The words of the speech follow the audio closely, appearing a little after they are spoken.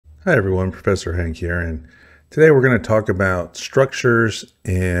Hi everyone, Professor Hank here, and today we're going to talk about structures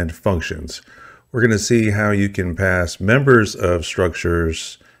and functions. We're going to see how you can pass members of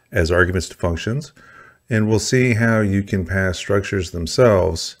structures as arguments to functions, and we'll see how you can pass structures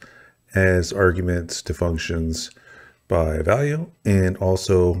themselves as arguments to functions by value and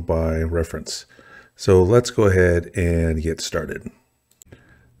also by reference. So let's go ahead and get started.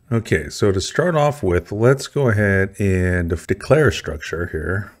 Okay, so to start off with, let's go ahead and declare a structure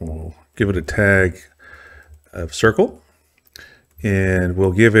here. We'll give it a tag of circle, and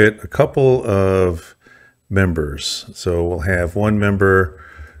we'll give it a couple of members. So we'll have one member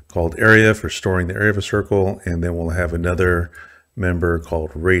called area for storing the area of a circle, and then we'll have another member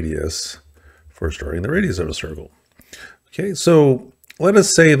called radius for storing the radius of a circle. Okay, so let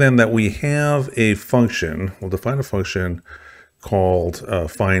us say then that we have a function. We'll define a function called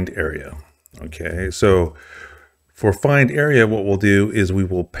find area. Okay, so for find area, what we'll do is we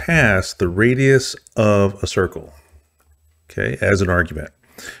will pass the radius of a circle, okay, as an argument,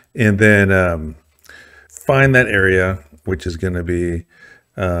 and then find that area, which is going to be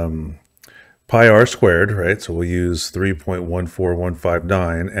pi r squared, right? So we'll use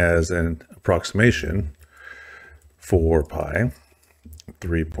 3.14159 as an approximation for pi,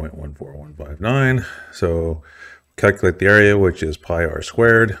 3.14159. So calculate the area, which is pi r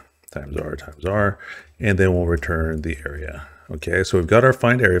squared times r, and then we'll return the area. Okay, so we've got our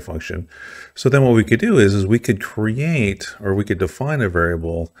find area function. So then what we could do is we could create, or we could define a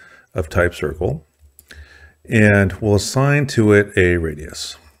variable of type circle, and we'll assign to it a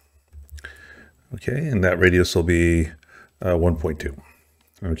radius. Okay, and that radius will be 1.2.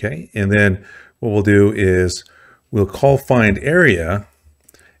 Okay, and then what we'll do is we'll call find area,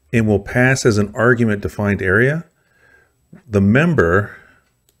 and we'll pass as an argument to find area the member,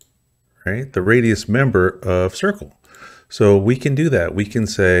 right, the radius member of circle. So we can do that. We can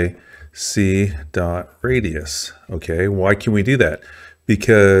say C dot radius. Okay, why can we do that?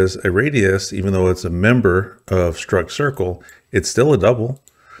 Because a radius, even though it's a member of struct circle, it's still a double.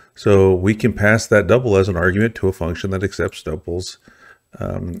 So we can pass that double as an argument to a function that accepts doubles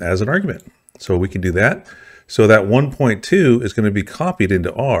as an argument. So we can do that. So that 1.2 is going to be copied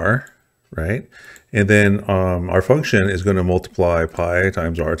into R, right? And then our function is going to multiply pi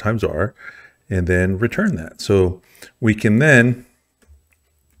times r, and then return that. So we can then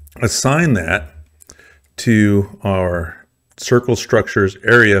assign that to our circle structures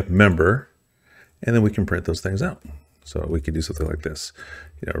area member, and then we can print those things out. So we could do something like this,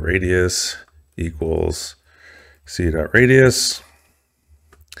 radius equals c dot radius,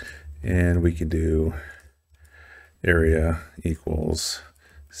 and we could do area equals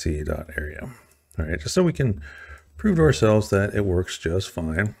c dot area. All right, just so we can prove to ourselves that it works just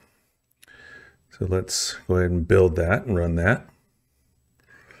fine. So let's go ahead and build that and run that.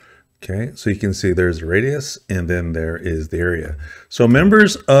 Okay, so you can see there's the radius, and then there is the area. So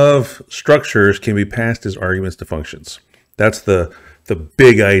members of structures can be passed as arguments to functions. That's the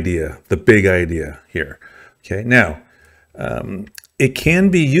big idea here. Okay, now it can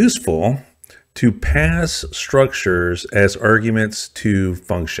be useful to pass structures as arguments to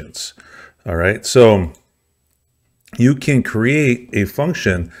functions. All right, so you can create a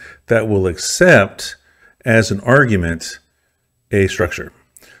function that will accept as an argument a structure.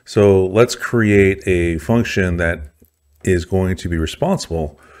 So let's create a function that is going to be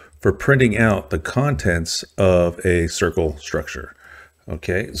responsible for printing out the contents of a circle structure.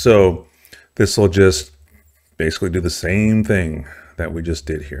 Okay, so this will just basically do the same thing that we just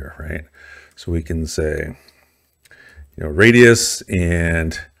did here, right? So we can say, radius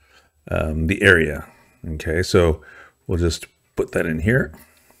and the area. Okay, so we'll just put that in here.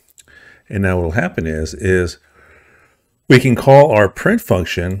 And now what will happen is we can call our print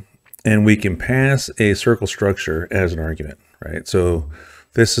function, and we can pass a circle structure as an argument, right? So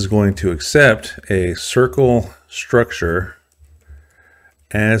this is going to accept a circle structure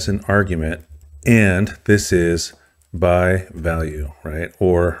as an argument, and this is by value, right?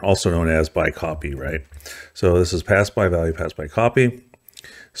 Or also known as by copy, right? So this is passed by value, passed by copy.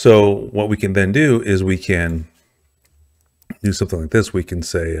 So what we can then do is we can do something like this. We can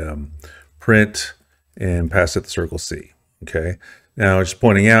say print and pass it to circle C. Okay. Now just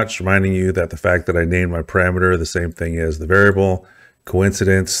pointing out, just reminding you that the fact that I named my parameter the same thing as the variable,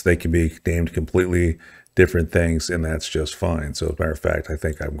 coincidence, they can be named completely different things, and that's just fine. So as a matter of fact, I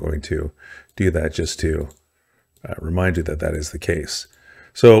think I'm going to do that just to remind you that that is the case.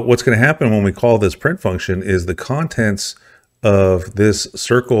 So what's going to happen when we call this print function is the contents of this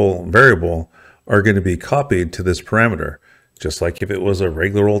circle variable are going to be copied to this parameter, just like if it was a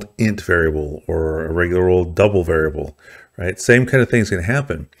regular old int variable or a regular old double variable, right? Same kind of thing is going to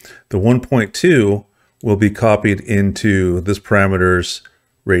happen. The 1.2 will be copied into this parameter's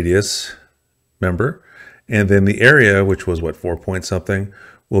radius member, and then the area, which was what, 4 point something,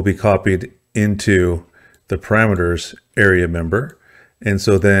 will be copied into the parameter's area member. And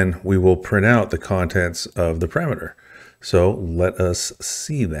so then we will print out the contents of the parameter. So let us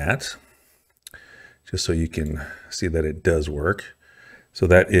see that, just so you can see that it does work. So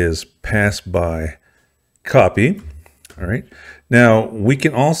that is pass by copy. All right. Now we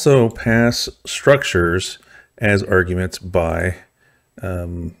can also pass structures as arguments by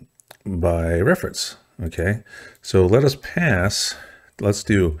reference. Okay. So let's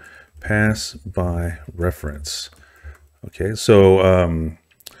do pass by reference. Okay. So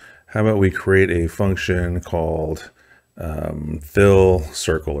how about we create a function called fill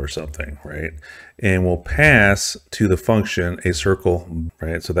circle or something, right? And we'll pass to the function a circle,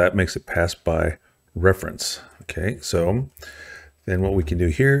 right? So that makes it pass by reference. Okay, so then what we can do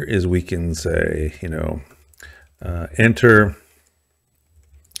here is we can say, enter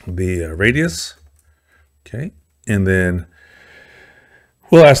the radius. Okay, and then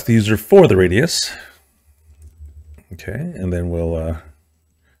we'll ask the user for the radius. Okay, and then we'll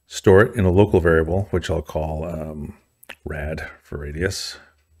store it in a local variable, which I'll call rad for radius.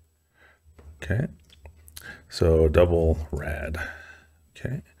 Okay, so double rad.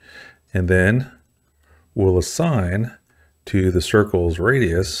 Okay, and then we'll assign to the circle's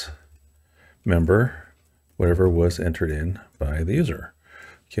radius member whatever was entered in by the user.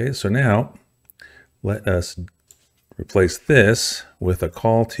 Okay, so now let us replace this with a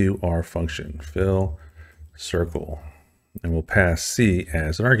call to our function, fill circle, and we'll pass C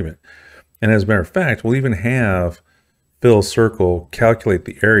as an argument. And as a matter of fact, we'll even have fill circle calculate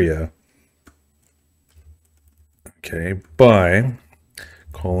the area, okay, by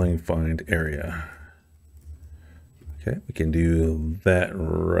calling find area. Okay, we can do that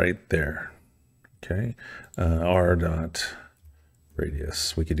right there. Okay, r dot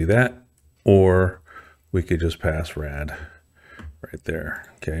radius. We could do that, or we could just pass rad right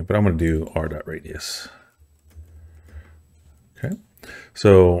there. Okay, but I'm going to do r dot radius. Okay,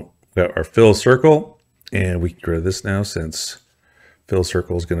 so we got our fill circle, and we can get rid of this now since fill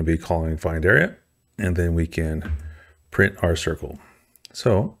circle is going to be calling find area, and then we can print our circle.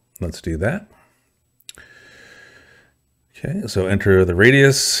 So let's do that. Okay, so enter the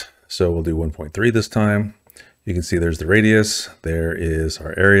radius. So we'll do 1.3 this time. You can see there's the radius, there is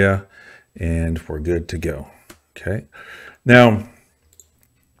our area, and we're good to go. Okay, now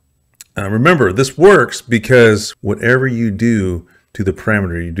remember, this works because whatever you do to the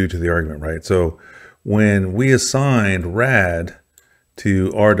parameter, you do to the argument, right? So when we assigned rad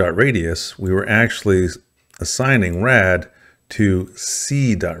to r.radius, we were actually assigning rad to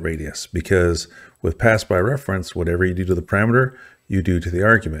c.radius, because with pass by reference, whatever you do to the parameter, you do to the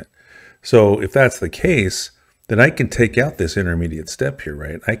argument. So if that's the case, then I can take out this intermediate step here,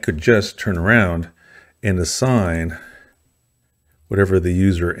 right? I could just turn around and assign whatever the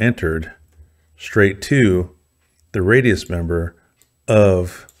user entered straight to the radius member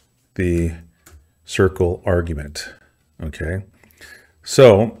of the circle argument. Okay,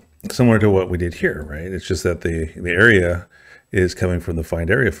 so similar to what we did here, right? It's just that the area is coming from the find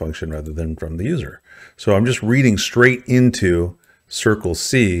area function rather than from the user. So I'm just reading straight into circle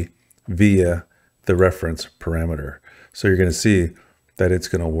C via the reference parameter. So you're going to see that it's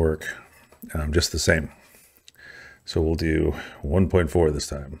going to work just the same. So we'll do 1.4 this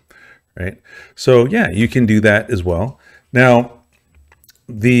time, right? So yeah, you can do that as well. Now,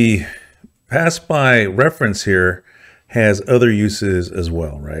 the pass by reference here has other uses as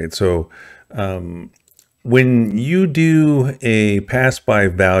well, right? So when you do a pass by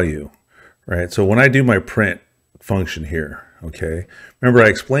value, right? So when I do my print function here, okay, remember I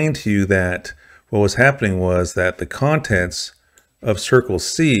explained to you that what was happening was that the contents of circle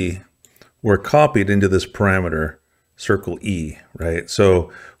C were copied into this parameter, circle E, right?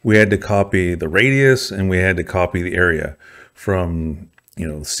 So we had to copy the radius and we had to copy the area from,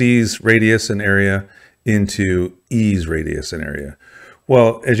 C's radius and area into E's radius and area.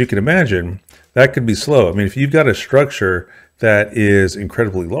 Well, as you can imagine, that could be slow. I mean, if you've got a structure that is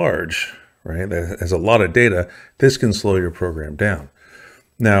incredibly large, right, that has a lot of data, this can slow your program down.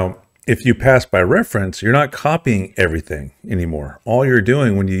 Now, if you pass by reference, you're not copying everything anymore. All you're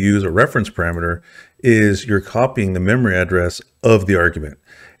doing when you use a reference parameter is you're copying the memory address of the argument.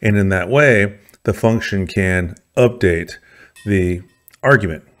 And in that way, the function can update the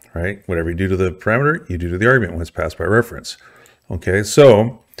argument, right? Whatever you do to the parameter, you do to the argument when it's passed by reference. Okay,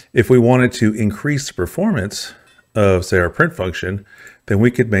 so if we wanted to increase the performance of, say, our print function, then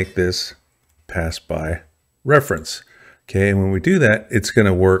we could make this pass by reference. Okay, and when we do that, it's going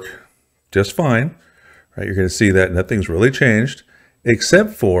to work just fine, right? You're going to see that nothing's really changed,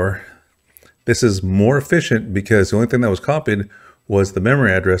 except for this is more efficient because the only thing that was copied was the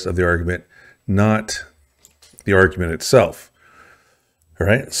memory address of the argument, not the argument itself. All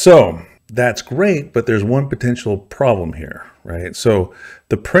right, so that's great, but there's one potential problem here, right? So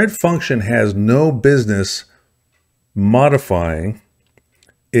the print function has no business modifying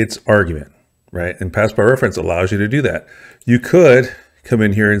its argument, right? And pass by reference allows you to do that. You could come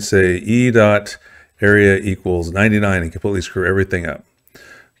in here and say e dot area equals 99 and completely screw everything up.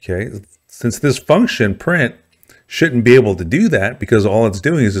 Okay, since this function print shouldn't be able to do that because all it's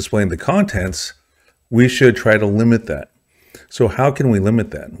doing is displaying the contents, we should try to limit that. So how can we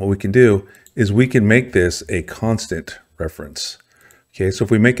limit that? What we can do is we can make this a constant reference. Okay, so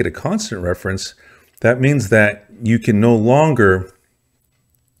if we make it a constant reference, that means that you can no longer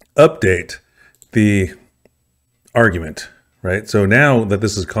update the argument, right? So now that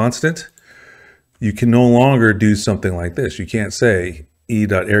this is constant, you can no longer do something like this. You can't say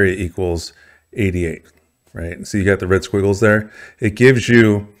e.area equals 88, right? So you got the red squiggles there. It gives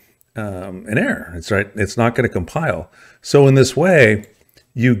you an error. It's right. It's not going to compile. So in this way,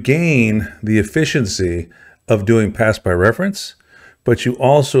 you gain the efficiency of doing pass by reference, but you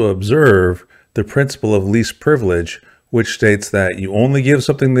also observe the principle of least privilege, which states that you only give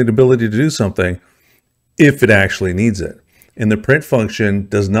something the ability to do something if it actually needs it. And the print function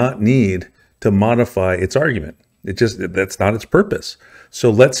does not need to modify its argument. That's not its purpose. So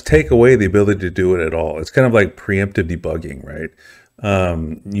let's take away the ability to do it at all. It's kind of like preemptive debugging, right?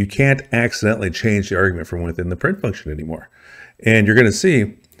 You can't accidentally change the argument from within the print function anymore. And you're going to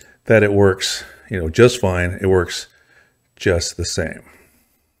see that it works, just fine. It works just the same.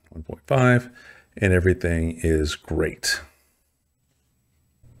 1.5, and everything is great.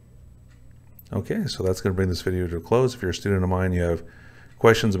 Okay, so that's going to bring this video to a close. If you're a student of mine, you have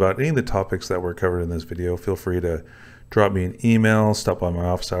questions about any of the topics that were covered in this video, feel free to drop me an email, stop by my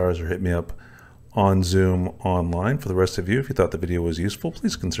office hours, or hit me up on Zoom online. For the rest of you, if you thought the video was useful,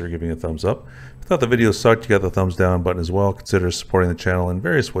 please consider giving a thumbs up. If you thought the video sucked, you got the thumbs down button as well. Consider supporting the channel in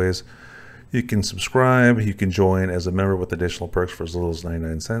various ways. You can subscribe, you can join as a member with additional perks for as little as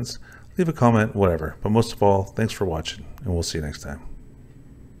 99 cents. Leave a comment, whatever. But most of all, thanks for watching, and we'll see you next time.